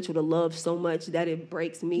potential to love so much that it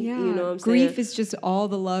breaks me. Yeah. You know what I'm saying? Grief is just all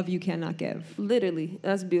the love you cannot give. Literally.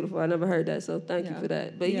 That's beautiful. I never heard that, so thank you for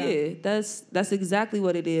that. But that's exactly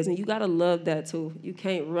what it is. And you got to love that too. You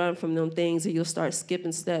can't run from them things or you'll start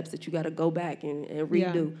skipping steps that you got to go back and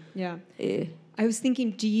redo. Yeah. I was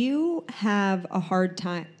thinking, do you have a hard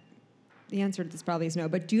time? The answer to this probably is no,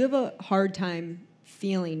 but do you have a hard time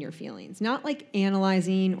feeling your feelings? Not like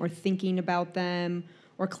analyzing or thinking about them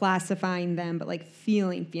or classifying them, but like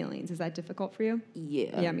feeling feelings. Is that difficult for you?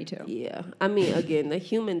 Yeah. Yeah, me too. Yeah. I mean, again, the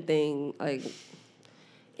human thing, like...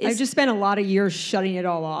 I've just spent a lot of years shutting it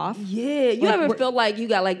all off. Yeah. You ever feel like you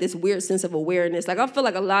got like this weird sense of awareness? Like I feel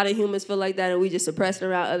like a lot of humans feel like that and we just suppress it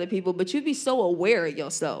around other people, but you be so aware of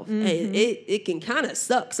yourself. Mm-hmm. And it can kind of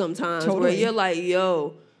suck sometimes where you're like,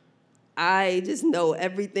 yo, I just know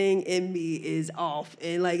everything in me is off.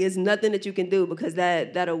 And like it's nothing that you can do because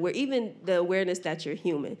that even the awareness that you're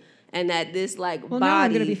human. And that this like body. Now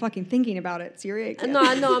I'm gonna be fucking thinking about it. Siri, No,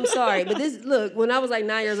 I know. I'm sorry, but look. When I was like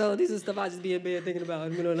 9 years old, this is stuff I just be in bed thinking about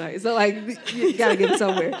in the middle of the night. So like, you gotta get it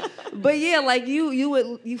somewhere. But yeah, like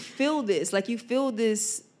you feel this, like you feel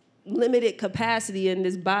this limited capacity in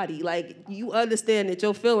this body. Like you understand that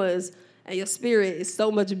your feelings and your spirit is so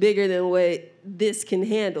much bigger than what this can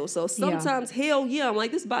handle. So sometimes, hell yeah, I'm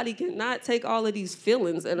like, this body cannot take all of these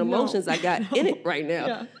feelings and emotions I got in it right now.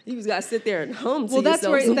 Yeah. You just got to sit there and hum to yourself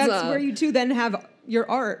sometimes. That's where you two then have your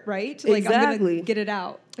art, right? Like, I'm Exactly. gonna get it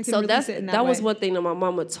out. I can So release it in that that way. was one thing that my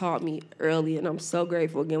mama taught me early, and I'm so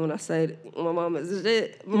grateful again when I say my mama's the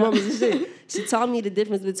shit. My mama's the shit. She taught me the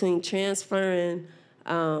difference between transferring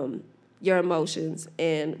your emotions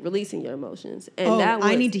and releasing your emotions. And that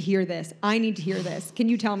was, I need to hear this. I need to hear this. Can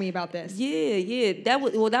you tell me about this? Yeah.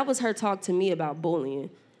 That was her talk to me about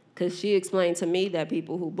bullying. Because she explained to me that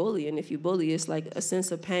people who bully, and if you bully, it's like a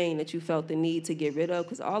sense of pain that you felt the need to get rid of.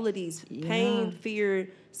 Because all of these pain, fear,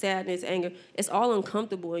 sadness, anger, it's all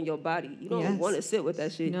uncomfortable in your body. You don't want to sit with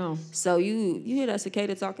that shit. No. So you hear that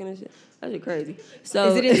cicada talking and shit? That shit crazy. So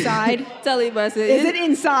Is it inside? Tell anybody. Is it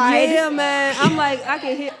inside? Yeah, man. I'm like, I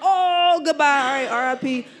can hear, oh, goodbye. All right,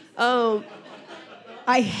 R.I.P.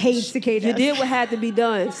 I hate cicadas. You did what had to be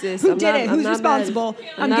done, sis. Who did it? Who's responsible?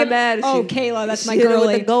 I'm not mad at you. Oh, Kayla, that's my She hit her with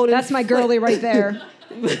girly. the golden That's my foot. girly right there.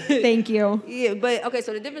 Thank you. Yeah, but okay,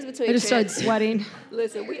 so the difference between I just started sweating.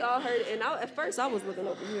 Listen, we all heard it, and at first I was looking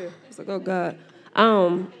over here. I was like, oh God.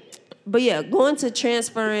 But yeah, going to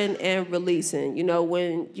transferring and releasing. You know,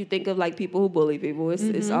 when you think of like people who bully people,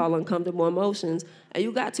 it's all uncomfortable emotions, and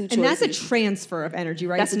you got two choices. And that's a transfer of energy,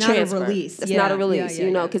 right? That's it's a not transfer. a release. That's not a release, you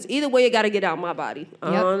know, because either way, it got to get out my body.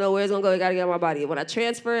 I don't know where it's going to go. It got to get out my body. When I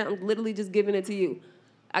transfer it, I'm literally just giving it to you.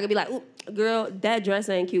 I could be like, ooh, girl, that dress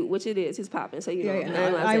ain't cute, which it is. It's popping, so you know.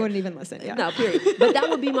 No, I wouldn't even listen. Yeah. No, period. But that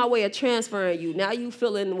would be my way of transferring you. Now you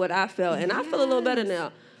feeling what I felt, and I feel a little better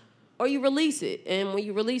now. Or you release it, and when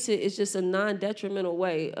you release it, it's just a non-detrimental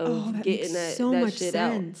way of getting that shit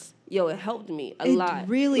out. Yo, it helped me a lot. It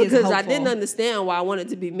really is because helpful. I didn't understand why I wanted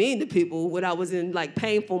to be mean to people when I was in like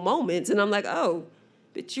painful moments, and I'm like, oh,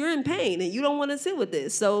 but you're in pain and you don't want to sit with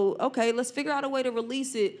this. So okay, let's figure out a way to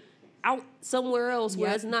release it out somewhere else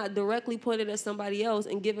where it's not directly pointed at somebody else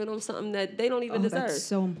and giving them something that they don't even deserve. That's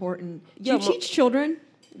so important. Yo, Do you teach children?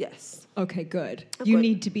 Yes. Okay, good. You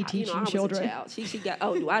need to be teaching I was children. A child. She got.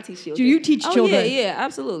 Oh, do I teach children? Do you teach children? Yeah,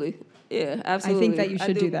 absolutely. Yeah, absolutely. I think that you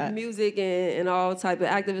should do that. Music and all type of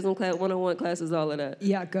activism class, 101 classes, all of that.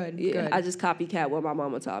 Yeah, good. Yeah, good. I just copycat what my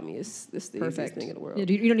mama taught me. It's the easiest thing in the world. Yeah,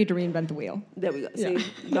 you don't need to reinvent the wheel. There we go. See,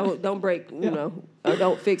 don't break, you know, or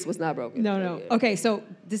don't fix what's not broken. No. Yeah. Okay, so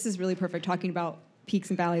this is really perfect. Talking about peaks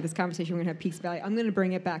and valleys, this conversation, we're going to have peaks and valleys. I'm going to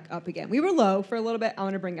bring it back up again. We were low for a little bit. I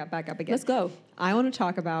want to bring it back up again. Let's go. I want to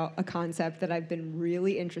talk about a concept that I've been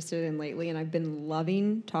really interested in lately, and I've been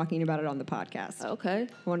loving talking about it on the podcast. Okay.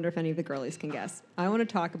 I wonder if any of the girlies can guess. I want to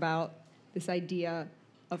talk about this idea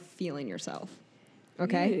of feeling yourself.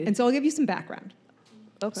 Okay? Yeah. And so I'll give you some background.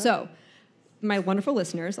 Okay. So, my wonderful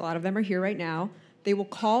listeners, a lot of them are here right now. They will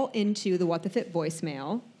call into the What the Fit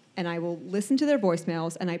voicemail, and I will listen to their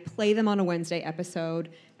voicemails, and I play them on a Wednesday episode,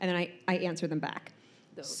 and then I answer them back.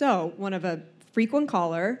 Dope. So, one of a frequent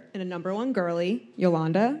caller and a number one girly,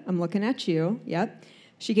 Yolanda, I'm looking at you. Yep.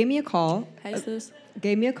 She gave me a call. Hey, sis.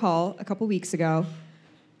 Gave me a call a couple weeks ago.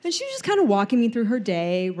 And she was just kind of walking me through her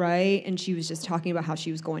day, right? And she was just talking about how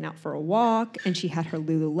she was going out for a walk, and she had her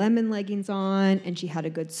Lululemon leggings on, and she had a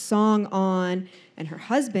good song on. And her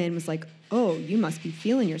husband was like, oh, you must be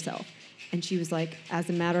feeling yourself. And she was like, as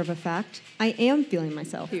a matter of a fact, I am feeling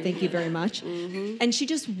myself. Thank you very much. Mm-hmm. And she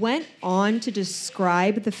just went on to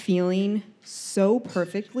describe the feeling so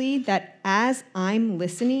perfectly that as I'm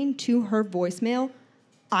listening to her voicemail,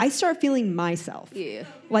 I start feeling myself. Yeah.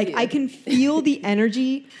 Like, I can feel the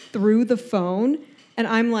energy through the phone, and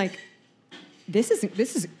I'm like, this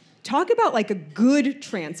is talk about like a good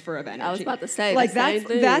transfer of energy. I was about to say like the same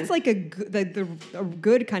thing. that's like a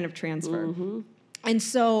good kind of transfer. Mm-hmm. And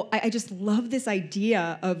so I just love this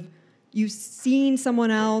idea of you seeing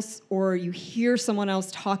someone else or you hear someone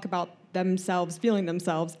else talk about themselves, feeling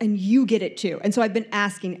themselves, and you get it too. And so I've been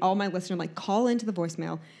asking all my listeners, like, call into the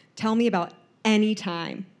voicemail, tell me about any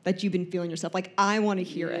time that you've been feeling yourself. Like, I want to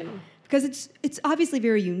hear it. Because it's obviously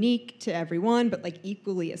very unique to everyone, but like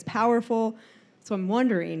equally as powerful. So I'm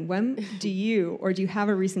wondering, when do you have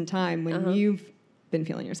a recent time when you've been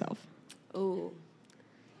feeling yourself? Ooh.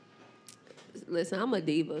 Listen, I'm a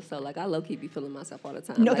diva, so like I low-key be feeling myself all the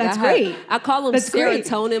time. No, like, that's great. I call them That's great.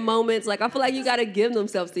 serotonin moments. Like I feel like you gotta give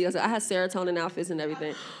themselves to yourself. I have serotonin outfits and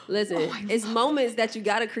everything. Listen, it's moments that you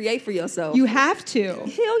gotta create for yourself. You have to.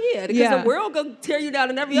 Hell yeah, because the world gonna tear you down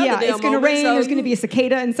in every other damn it's gonna moment, rain. so There's gonna be a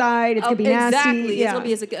cicada inside. It's gonna be nasty. Exactly. Yeah. It's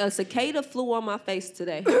gonna be a cicada flew on my face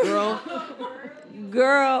today, girl.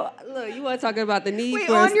 Girl, look, you want talking about the need Wait,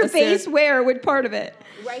 for on your a face? sense- Where? What part of it?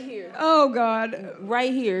 Right here. Oh, God.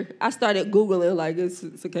 Right here. I started Googling, like, is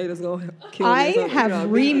cicadas going to kill me? I or something? have You know,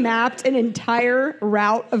 remapped an entire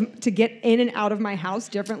route to get in and out of my house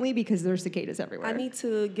differently because there's cicadas everywhere. I need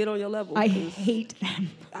to get on your level. I 'cause hate them.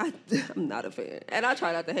 I'm not a fan. And I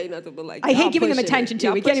try not to hate nothing, but like, I hate y'all giving them pushing it. attention, too.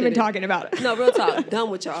 Y'all We can't pushing even it. talking about it. No, real talk. Done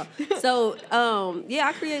with y'all. So, yeah,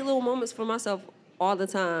 I create little moments for myself all the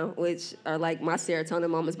time, which are like my serotonin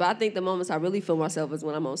moments. But I think the moments I really feel myself is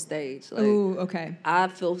when I'm on stage. Like, Ooh, okay. I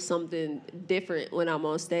feel something different when I'm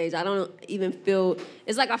on stage. I don't even feel,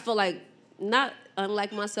 it's like I feel like not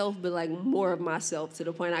unlike myself, but like more of myself to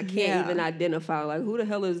the point I can't even identify. Like, who the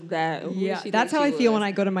hell is that? Who Yeah, does she that's think how I she feel was? when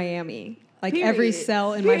I go to Miami. Like Period. every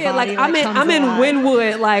cell in Period. my body. Like, comes I'm in alive.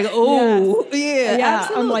 Wynwood. Like, oh yeah, Yeah,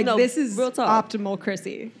 absolutely. I'm like, No, this is real talk. optimal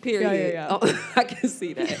Chrissy. Period. Yeah. Oh, I can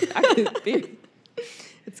see that. I can. Period.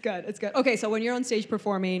 It's good. It's good. Okay, so when you're on stage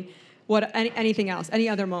performing, anything else? Any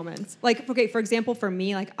other moments? Like, okay, for example, for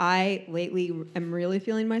me, like I lately am really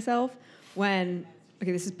feeling myself when,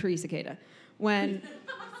 okay, this is pre-cicada, when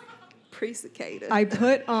Pre-cicada. I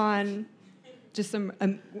put on just some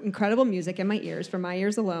incredible music in my ears, for my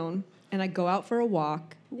ears alone, and I go out for a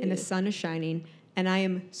walk, and the sun is shining, and I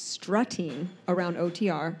am strutting around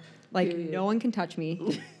OTR like no one can touch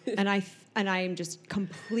me, and I am just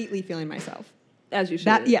completely feeling myself. As you should.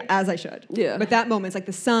 As I should. Yeah. But that moment's like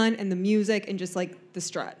the sun and the music and just like the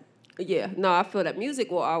strut. Yeah. No, I feel that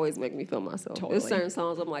music will always make me feel myself. Totally. There's certain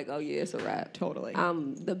songs I'm like, oh yeah, it's a rap. Totally.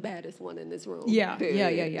 I'm the baddest one in this room. Yeah.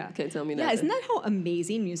 Period. Yeah. Can't tell me nothing. Yeah, isn't that how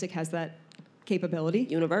amazing music has that capability?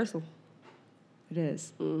 Universal. It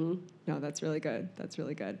is. Mm-hmm. No, that's really good. That's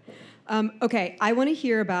really good. Okay, I want to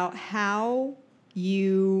hear about how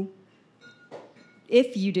you,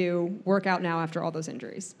 if you do, work out now after all those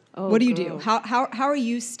injuries. Oh, what do you girl. do? How are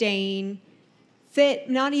you staying fit?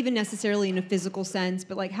 Not even necessarily in a physical sense,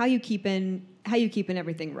 but like how you keeping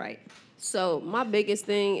everything right. So my biggest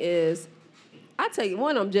thing is, I tell you,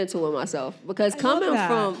 one, I'm gentle with myself because coming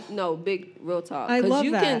from big real talk, I love because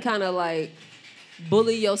you that. can kind of like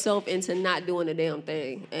bully yourself into not doing a damn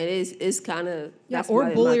thing, and it's kind of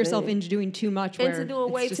or bully yourself into doing too much. into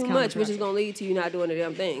doing way too much, which is going to lead to you not doing a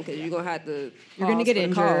damn thing because you're going to have to. You're going to get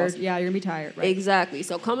pause for the injured. cause. Yeah, you're going to be tired. Right. Exactly.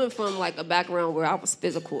 So coming from like a background where I was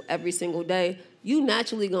physical every single day, you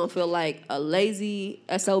naturally going to feel like a lazy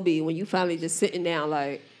SOB when you finally just sitting down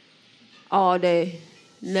like all day.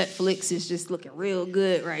 Netflix is just looking real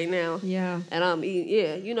good right now. Yeah. And I'm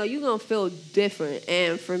eating, you're going to feel different.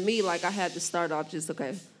 And for me, like, I had to start off just,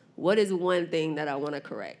 okay, what is one thing that I want to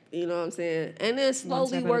correct? You know what I'm saying? And then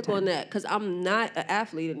slowly work on that because I'm not an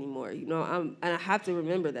athlete anymore. You know, and I have to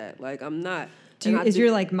remember that. Like, I'm not. Is your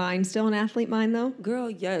like mind still an athlete mind though? Girl,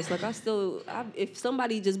 yes. Like if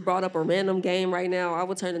somebody just brought up a random game right now, I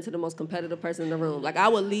would turn into the most competitive person in the room. Like I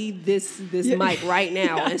would leave this mic right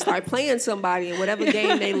now and start playing somebody in whatever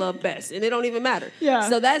game they love best, and it don't even matter. Yeah.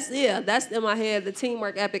 So that's in my head. The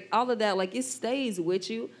teamwork epic, all of that, like it stays with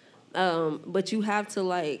you, but you have to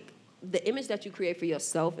like the image that you create for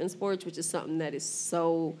yourself in sports, which is something that is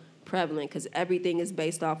so prevalent because everything is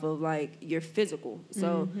based off of like your physical.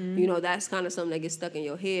 So, that's kind of something that gets stuck in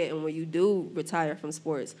your head. And when you do retire from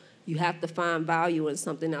sports, you have to find value in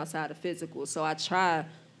something outside of physical. So I try,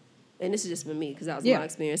 and this is just for me because that was my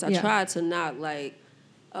experience. I try to not like,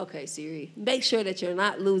 okay, Siri, make sure that you're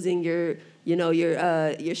not losing your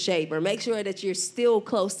shape, or make sure that you're still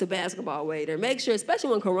close to basketball weight, or make sure,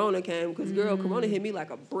 especially when Corona came, because girl, Corona hit me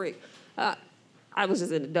like a brick. I was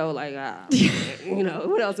just in the dough like,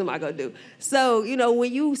 what else am I going to do? So,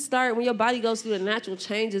 when your body goes through the natural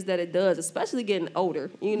changes that it does, especially getting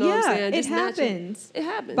older, you know what I'm saying? It happens. It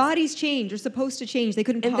happens. Bodies change. They're supposed to change. They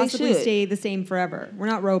couldn't possibly stay the same forever. We're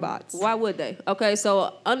not robots. Why would they? Okay,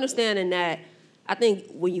 so understanding that, I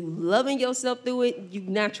think when you loving yourself through it, you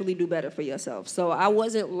naturally do better for yourself. So I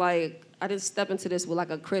wasn't like, I didn't step into this with like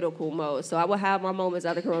a critical mode. So I would have my moments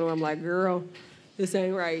after Corona where I'm like, girl, this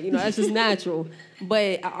ain't right. That's just natural.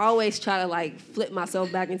 But I always try to like flip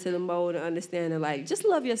myself back into the mode and understand and like just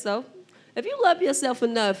love yourself. If you love yourself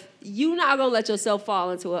enough, you're not gonna let yourself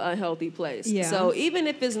fall into an unhealthy place. Yeah. So even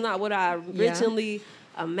if it's not what I originally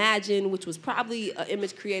imagined, which was probably an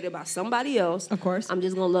image created by somebody else, of course, I'm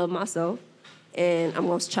just gonna love myself. And I'm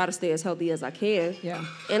gonna try to stay as healthy as I can. Yeah.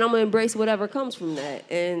 And I'm gonna embrace whatever comes from that.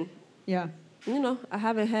 And I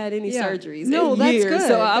haven't had any surgeries in that's years. good.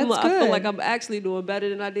 So I good. feel like I'm actually doing better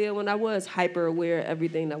than I did when I was hyper aware of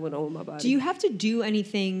everything that went on with my body. Do you have to do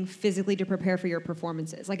anything physically to prepare for your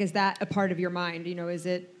performances? Like, is that a part of your mind? Is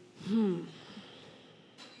it?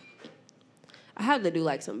 I I have to do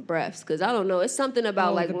like some breaths because I don't know. It's something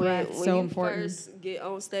about like the when breath, you so important. first get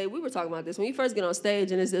on stage. We were talking about this when you first get on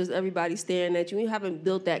stage and it's just everybody staring at you. You haven't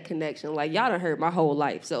built that connection. Like y'all done heard my whole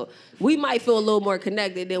life, so we might feel a little more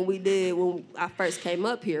connected than we did when I first came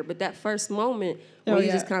up here. But that first moment when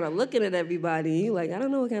you just kind of looking at everybody, you like, I don't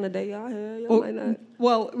know what kind of day y'all have. Y'all might not.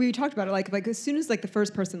 Well, we talked about it. Like as soon as like the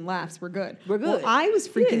first person laughs, we're good. We're good. Well, I was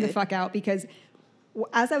freaking the fuck out because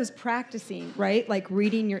as I was practicing, right, like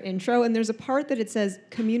reading your intro, and there's a part that it says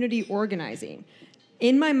community organizing.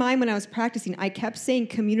 In my mind, when I was practicing, I kept saying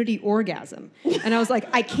community orgasm. And I was like,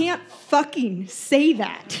 I can't fucking say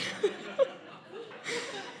that.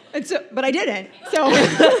 And so, but I didn't.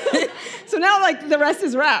 So now, like, the rest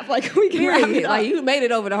is rap. Like, we can wrap it up. Like, you made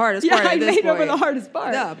it over the hardest part. Yeah, I at this made it point. over the hardest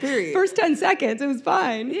part. No, period. First 10 seconds, it was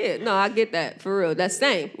fine. Yeah, no, I get that, for real. That's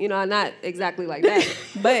same. You know, I'm not exactly like that.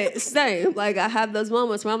 But same. Like, I have those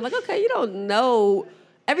moments where I'm like, okay, you don't know.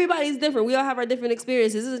 Everybody's different. We all have our different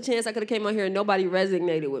experiences. This is a chance I could have came out here and nobody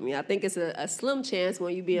resonated with me. I think it's a slim chance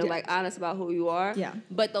when you being like honest about who you are. Yeah.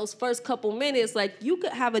 But those first couple minutes, like you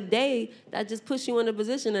could have a day that just puts you in a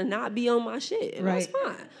position and not be on my shit. And that's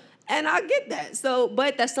fine. And I get that. So,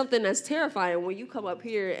 but that's something that's terrifying when you come up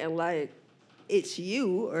here and like it's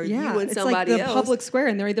you or you and it's somebody like the else. Public Square,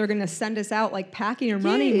 and they're either going to send us out like packing and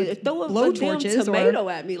running with throw blow a damn torches tomato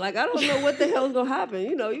at me. Like I don't know what the hell's gonna happen.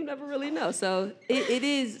 You know, you never really know. So it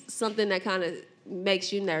is something that kind of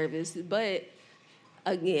makes you nervous. But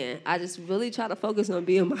again, I just really try to focus on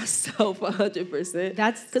being myself 100%.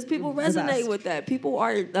 That's because people the resonate best. with that. People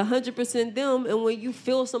are 100% them, and when you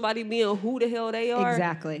feel somebody being who the hell they are,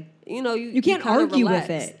 Exactly. You know, you can't kinda argue relax.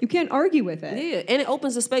 with it. You can't argue with it. Yeah, and it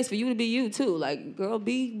opens a space for you to be you too. Like, girl,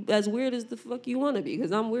 be as weird as the fuck you want to be,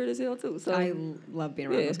 because I'm weird as hell too. So I love being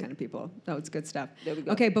around those kind of people. Oh, it's good stuff. There we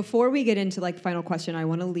go. Okay, before we get into like the final question, I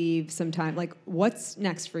want to leave some time. Like, what's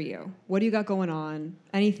next for you? What do you got going on?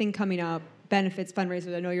 Anything coming up? Benefits,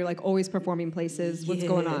 fundraisers. I know you're like always performing places. What's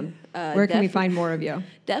going on? Where can we find more of you?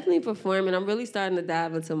 Definitely performing. I'm really starting to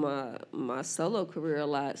dive into my solo career a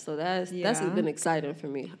lot. So that's been exciting for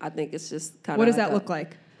me. I think it's just kind of. What does that look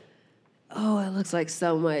like? Oh, it looks like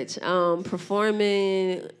so much.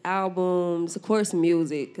 Performing, albums, of course,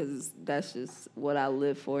 music, because that's just what I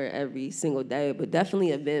live for every single day. But definitely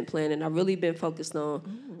event planning. I've really been focused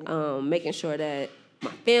on making sure that my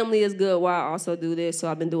family is good while I also do this. So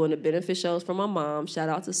I've been doing the benefit shows for my mom. Shout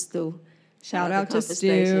out to Stu. Shout out to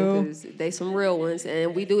Stu. 'Cause they some real ones.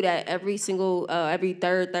 And we do that every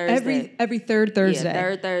third Thursday. Every third Thursday. Yeah,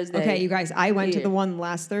 third Thursday. Okay, you guys, I went to the one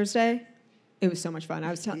last Thursday. It was so much fun. I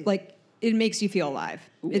was telling, like, it makes you feel alive.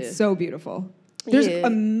 Yeah. It's so beautiful. There's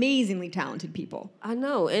amazingly talented people. I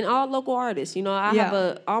know, and all local artists. You know, I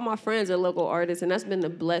have all my friends are local artists, and that's been the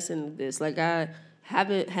blessing of this. Like, I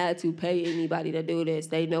haven't had to pay anybody to do this.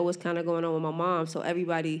 They know what's kind of going on with my mom, so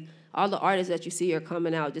everybody, all the artists that you see are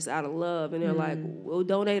coming out just out of love, and they're like, we'll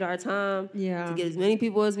donate our time to get as many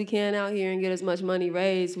people as we can out here and get as much money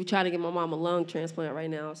raised. We're trying to get my mom a lung transplant right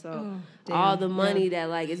now, so all the money that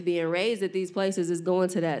like is being raised at these places is going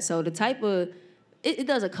to that. So the type of, it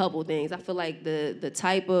does a couple things. I feel like the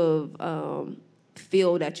type of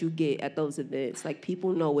feel that you get at those events, like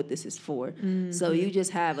people know what this is for. So you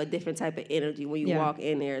just have a different type of energy when you walk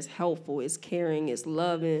in there. It's helpful, it's caring, it's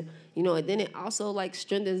loving, you know. And then it also like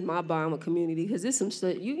strengthens my bond with community, because there's some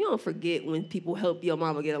shit you don't forget when people help your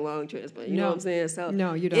mama get a lung transplant. You know what I'm saying? So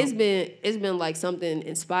no, you don't. It's been like something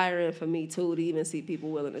inspiring for me too, to even see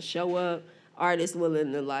people willing to show up, artists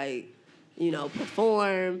willing to like, you know,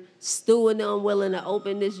 perform, Stu and them willing to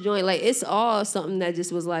open this joint. Like, it's all something that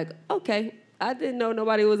just was like, okay, I didn't know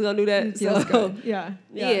nobody was gonna do that. It feels good. Yeah,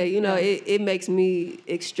 you know, it makes me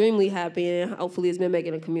extremely happy, and hopefully it's been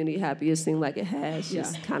making the community happy. It seems like it has,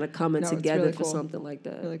 just kind of coming together really for cool. something like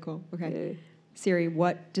that. Really cool. Okay, Siri,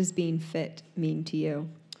 what does being fit mean to you?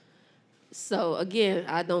 So again,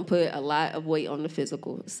 I don't put a lot of weight on the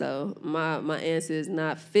physical. So my answer is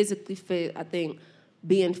not physically fit. I think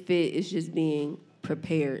being fit is just being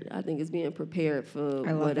prepared. I think it's being prepared for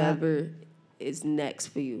whatever is next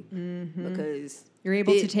for you, because you're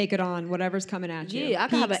able to take it on, whatever's coming at you. Yeah, I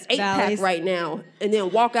can have an 8-pack right now and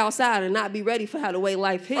then walk outside and not be ready for how the way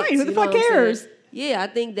life hits. Right, who the fuck cares? Yeah, I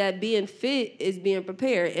think that being fit is being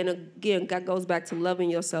prepared. And again, that goes back to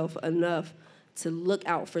loving yourself enough to look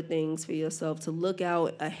out for things for yourself, to look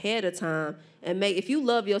out ahead of time and if you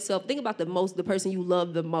love yourself, think about the person you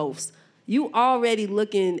love the most. You already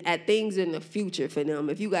looking at things in the future for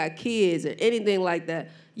them. If you got kids or anything like that,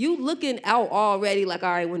 you looking out already like,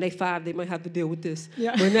 all right, when they 5, they might have to deal with this.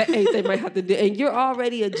 Yeah. When they're 8, they might have to deal. And you're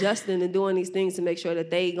already adjusting and doing these things to make sure that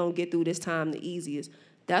they gonna get through this time the easiest.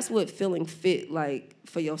 that's what feeling fit like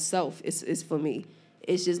for yourself is for me.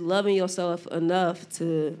 It's just loving yourself enough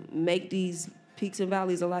to make these peaks and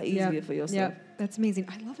valleys a lot easier for yourself. Yep. That's amazing.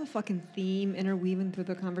 I love a fucking theme interweaving through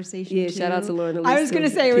the conversation. Yeah, too. shout out to Lauren Elise. I was going to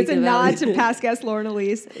say, it's a nod to past guest Lauren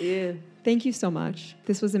Elise. Yeah. Thank you so much.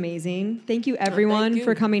 This was amazing. Thank you, everyone,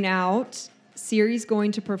 for coming out. Siri's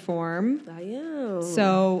going to perform. I am.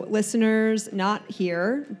 So, listeners not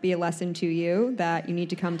here, be a lesson to you that you need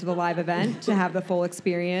to come to the live event to have the full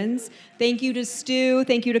experience. Thank you to Stu.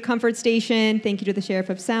 Thank you to Comfort Station. Thank you to the Sheriff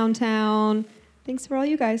of Soundtown. Thanks for all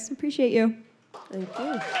you guys. Appreciate you. Thank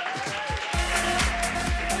you.